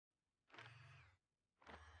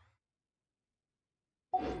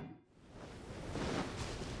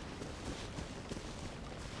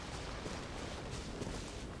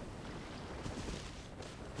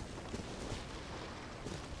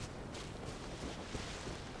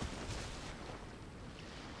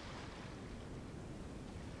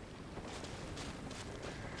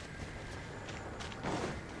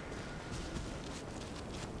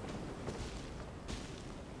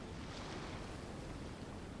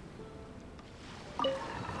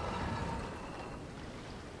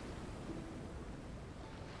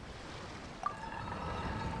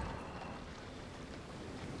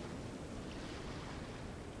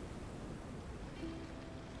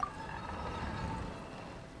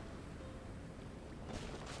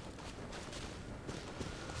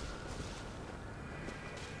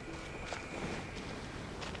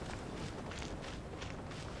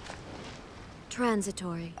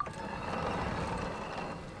transitory.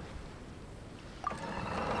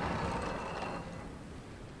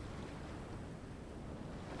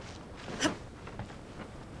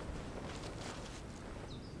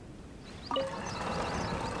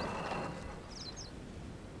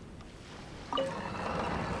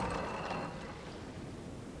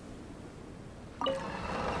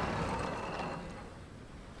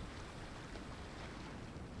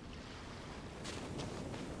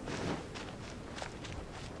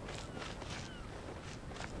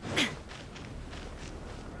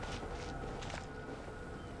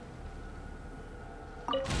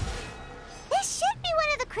 This should be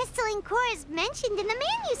one of the crystalline cores mentioned in the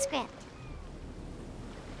manuscript.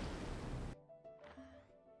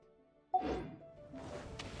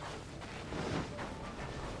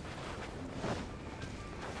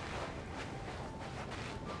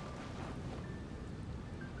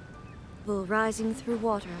 Bull rising through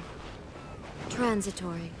water.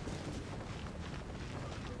 Transitory.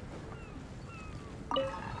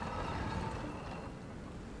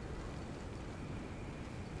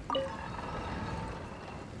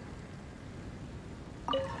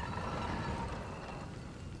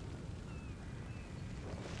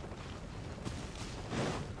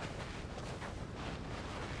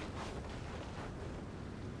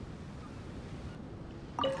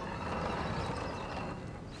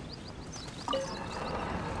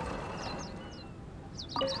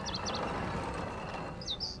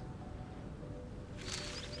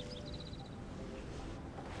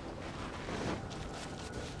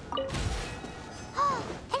 Oh,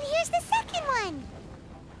 and here's the second one.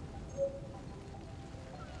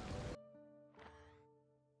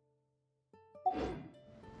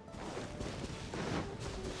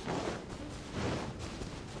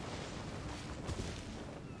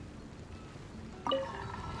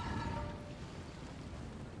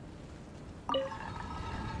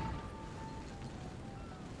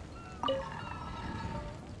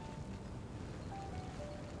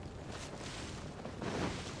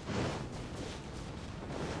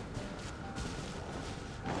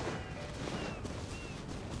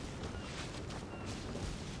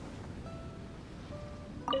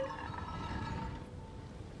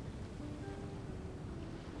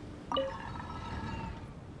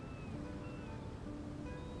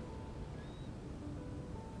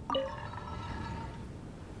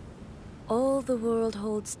 All the world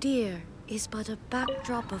holds dear is but a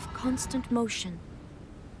backdrop of constant motion.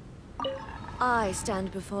 I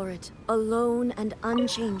stand before it, alone and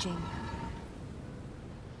unchanging.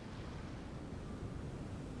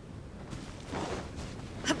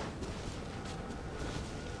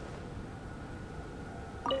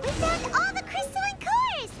 We found all the crystalline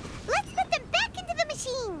cores! Let's put them back into the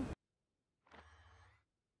machine!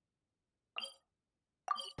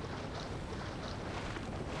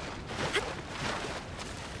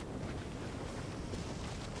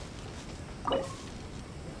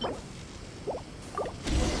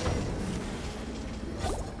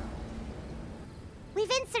 We've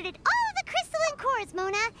inserted all of the crystalline cores,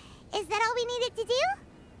 Mona. Is that all we needed to do?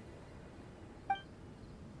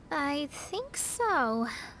 I think so.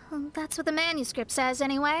 That's what the manuscript says,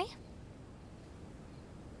 anyway.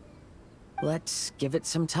 Let's give it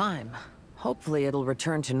some time. Hopefully it'll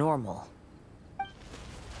return to normal.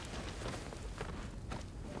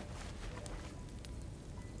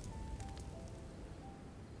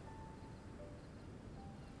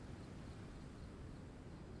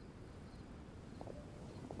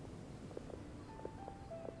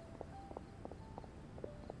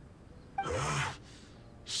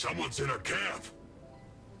 Someone's in our camp!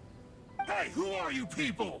 Hey, who are you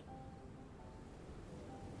people?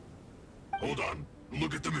 Hold on,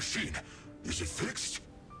 look at the machine. Is it fixed?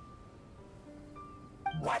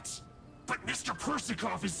 What? But Mr.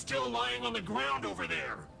 Persikov is still lying on the ground over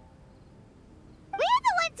there! We're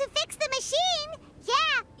the ones who fixed the machine!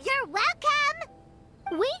 Yeah, you're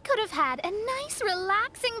welcome! We could have had a nice,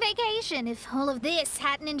 relaxing vacation if all of this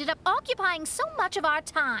hadn't ended up occupying so much of our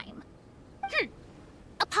time.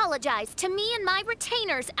 Apologize to me and my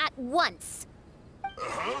retainers at once.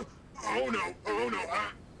 Uh-huh? Oh no,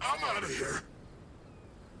 I'm out of here.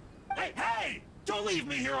 Hey, hey! Don't leave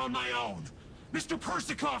me here on my own! Mr.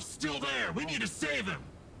 Persikov's still there! We need to save him!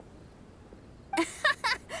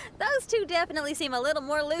 Those two definitely seem a little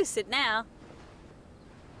more lucid now.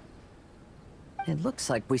 It looks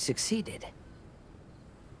like we succeeded.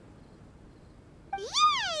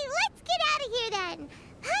 Yay! Let's get out of here then!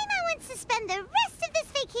 Paimon wants to spend the rest of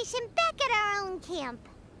this vacation back at our own camp.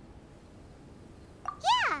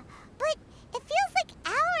 Yeah, but it feels like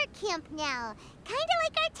our camp now. Kinda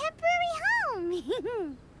like our temporary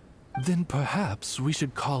home. Then perhaps we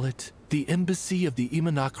should call it the Embassy of the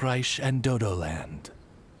Imanakreich and Dodoland.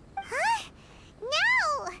 Huh?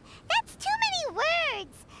 No! That's too many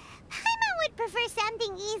words! Paimon would prefer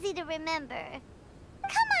something easy to remember.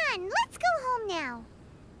 Come on, let's go home now.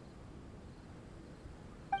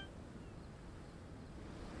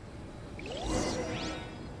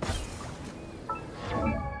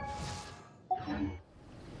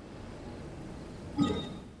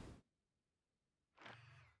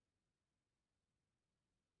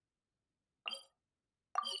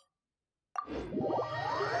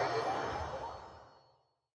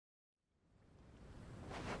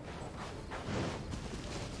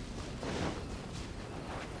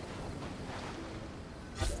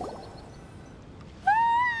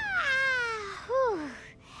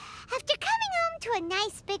 After coming home to a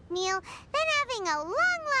nice big meal, then having a long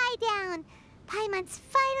lie down, Paimon's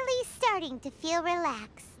finally starting to feel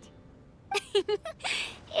relaxed.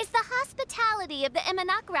 Is the hospitality of the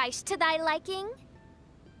Imanakreich to thy liking?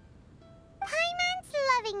 Paimon's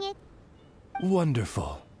loving it.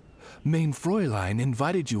 Wonderful. Main Fräulein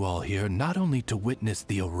invited you all here not only to witness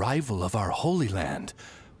the arrival of our Holy Land,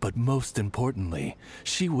 but most importantly,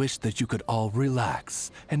 she wished that you could all relax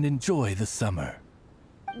and enjoy the summer.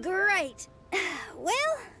 Great.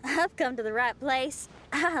 Well, I've come to the right place.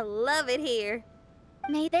 I love it here.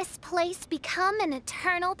 May this place become an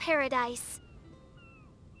eternal paradise.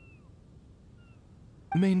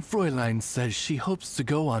 Main Fräulein says she hopes to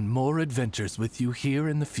go on more adventures with you here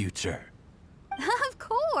in the future. Of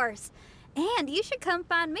course. And you should come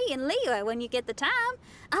find me and Leo when you get the time.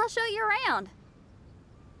 I'll show you around.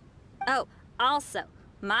 Oh, also,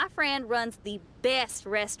 my friend runs the best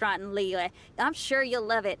restaurant in Leo. I'm sure you'll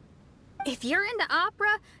love it. If you're into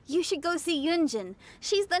opera, you should go see Yunjin.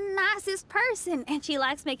 She's the nicest person, and she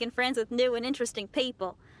likes making friends with new and interesting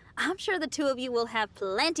people. I'm sure the two of you will have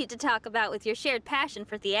plenty to talk about with your shared passion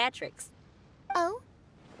for theatrics. Oh?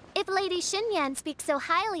 If Lady Xinyan speaks so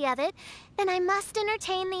highly of it, then I must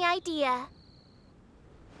entertain the idea.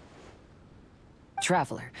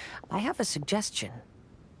 Traveler, I have a suggestion.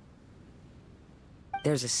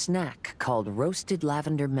 There's a snack called roasted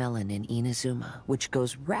lavender melon in Inazuma, which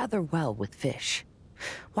goes rather well with fish.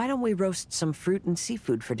 Why don't we roast some fruit and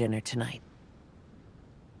seafood for dinner tonight?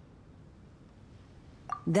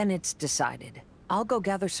 Then it's decided. I'll go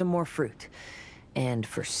gather some more fruit. And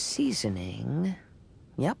for seasoning...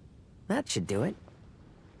 Yep, that should do it.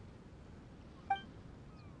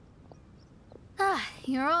 Ah,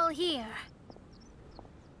 you're all here.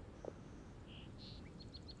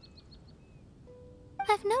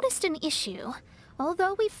 I've noticed an issue.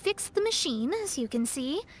 Although we've fixed the machine, as you can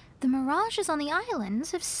see, the mirages on the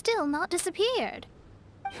islands have still not disappeared.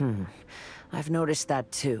 I've noticed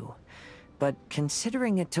that too. But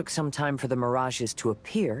considering it took some time for the mirages to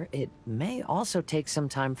appear, it may also take some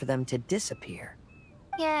time for them to disappear.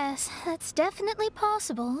 Yes, that's definitely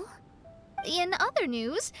possible. In other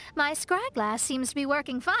news, my scryglass seems to be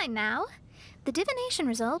working fine now. The divination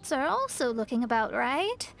results are also looking about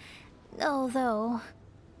right. Although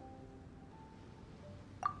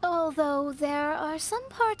there are some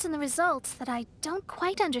parts in the results that I don't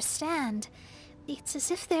quite understand. It's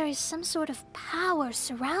as if there is some sort of power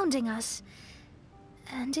surrounding us,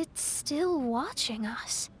 and it's still watching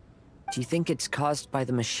us. Do you think it's caused by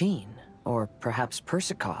the machine? Or perhaps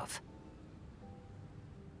Persikov?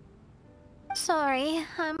 Sorry,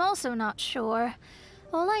 I'm also not sure.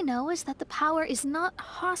 All I know is that the power is not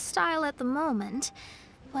hostile at the moment.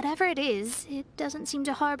 Whatever it is, it doesn't seem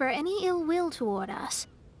to harbor any ill will toward us.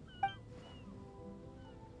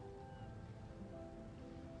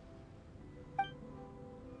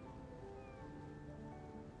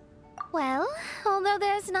 Well, although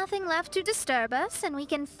there's nothing left to disturb us and we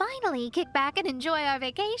can finally kick back and enjoy our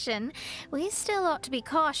vacation, we still ought to be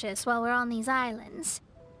cautious while we're on these islands.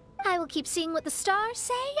 I will keep seeing what the stars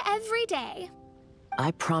say every day.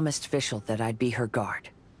 I promised Fischl that I'd be her guard.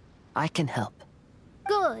 I can help.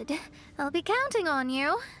 Good. I'll be counting on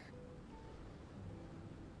you.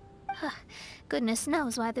 Goodness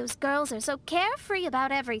knows why those girls are so carefree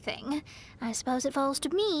about everything. I suppose it falls to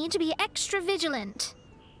me to be extra vigilant.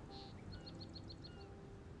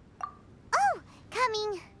 Oh,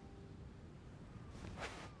 coming.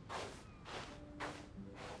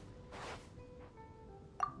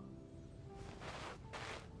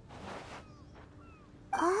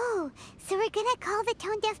 Oh, so we're gonna call the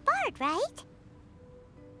tone-deaf bard, right?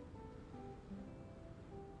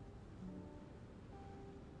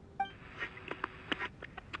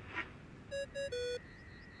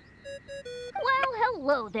 Well,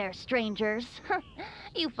 hello there, strangers.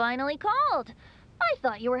 You finally called. I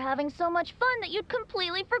thought you were having so much fun that you'd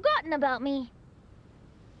completely forgotten about me.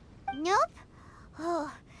 Nope.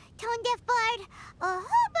 Oh, Tone Deaf Bard, a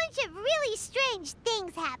whole bunch of really strange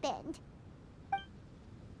things happened.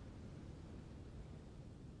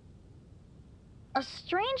 A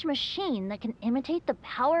strange machine that can imitate the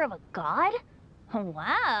power of a god?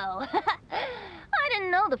 Wow. I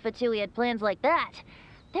didn't know the Fatui had plans like that.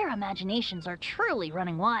 Their imaginations are truly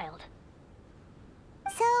running wild.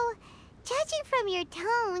 So, judging from your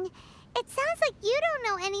tone, it sounds like you don't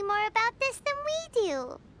know any more about this than we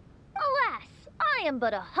do. Alas, I am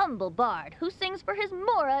but a humble bard who sings for his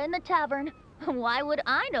Mora in the tavern. Why would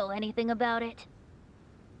I know anything about it?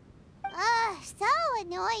 Ugh, so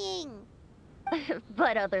annoying.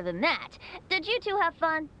 But other than that, did you two have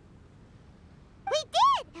fun? We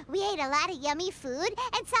did! We ate a lot of yummy food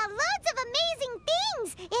and saw loads of amazing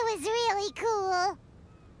things! It was really cool!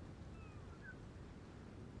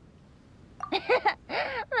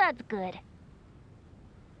 That's good.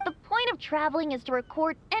 The point of traveling is to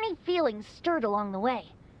record any feelings stirred along the way.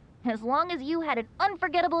 As long as you had an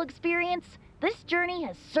unforgettable experience, this journey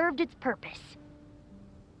has served its purpose.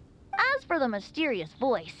 As for the mysterious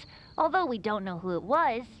voice, although we don't know who it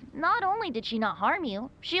was, not only did she not harm you,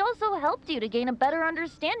 she also helped you to gain a better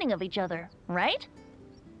understanding of each other, right?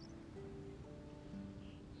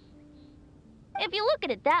 If you look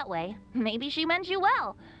at it that way, maybe she meant you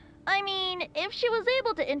well. I mean, if she was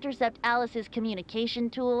able to intercept Alice's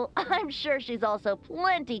communication tool, I'm sure she's also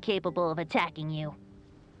plenty capable of attacking you.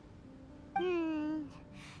 Tone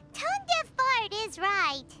Deaf Bard is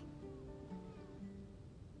right.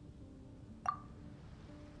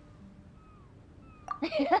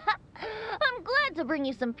 I'm glad to bring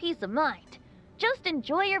you some peace of mind. Just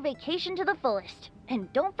enjoy your vacation to the fullest.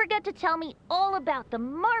 And don't forget to tell me all about the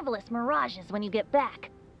marvelous mirages when you get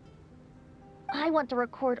back. I want to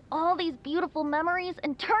record all these beautiful memories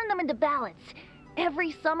and turn them into ballads.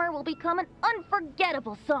 Every summer will become an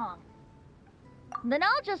unforgettable song. Then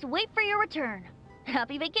I'll just wait for your return.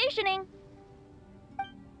 Happy vacationing!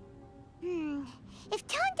 If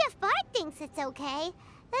Tone Deaf Bard thinks it's okay,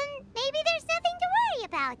 then maybe there's nothing to worry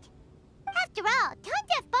about. After all, Tone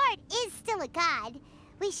Deaf Bard is still a god.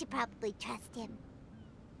 We should probably trust him.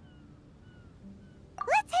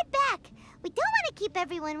 Let's head back. We don't want to keep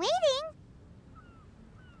everyone waiting.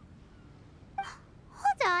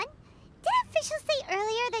 Hold on. Did Official say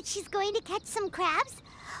earlier that she's going to catch some crabs?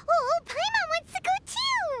 Oh, Paimon wants to go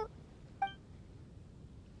too!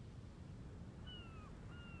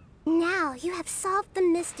 Now you have solved the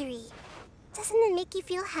mystery. Doesn't it make you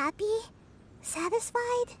feel happy?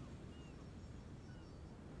 Satisfied?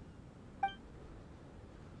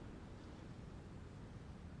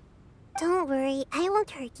 Don't worry, I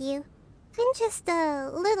won't hurt you. I'm just a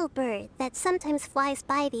little bird that sometimes flies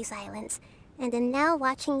by these islands, and am now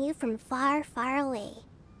watching you from far, far away.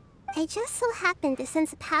 I just so happened to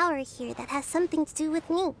sense a power here that has something to do with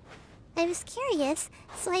me. I was curious,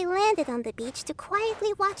 so I landed on the beach to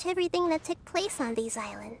quietly watch everything that took place on these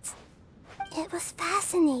islands. It was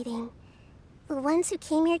fascinating. The ones who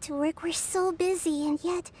came here to work were so busy, and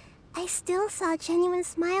yet I still saw genuine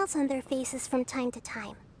smiles on their faces from time to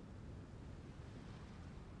time.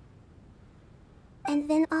 And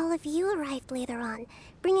then all of you arrived later on,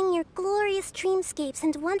 bringing your glorious dreamscapes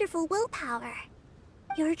and wonderful willpower.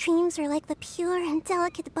 Your dreams are like the pure and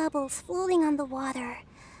delicate bubbles floating on the water.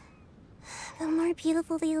 The more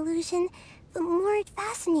beautiful the illusion, the more it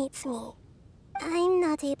fascinates me. I'm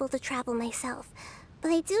not able to travel myself,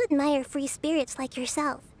 but I do admire free spirits like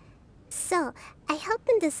yourself. So, I helped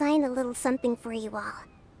them design a little something for you all.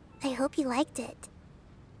 I hope you liked it.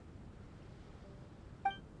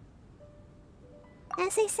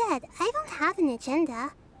 As I said, I don't have an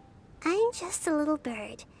agenda. I'm just a little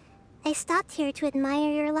bird. I stopped here to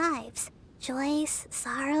admire your lives, joys,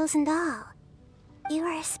 sorrows, and all. You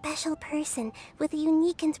are a special person with a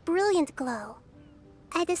unique and brilliant glow.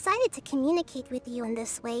 I decided to communicate with you in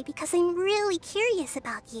this way because I'm really curious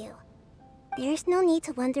about you. There's no need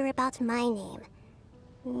to wonder about my name.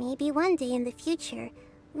 Maybe one day in the future,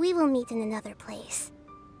 we will meet in another place.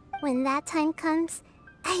 When that time comes,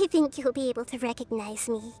 I think you'll be able to recognize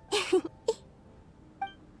me.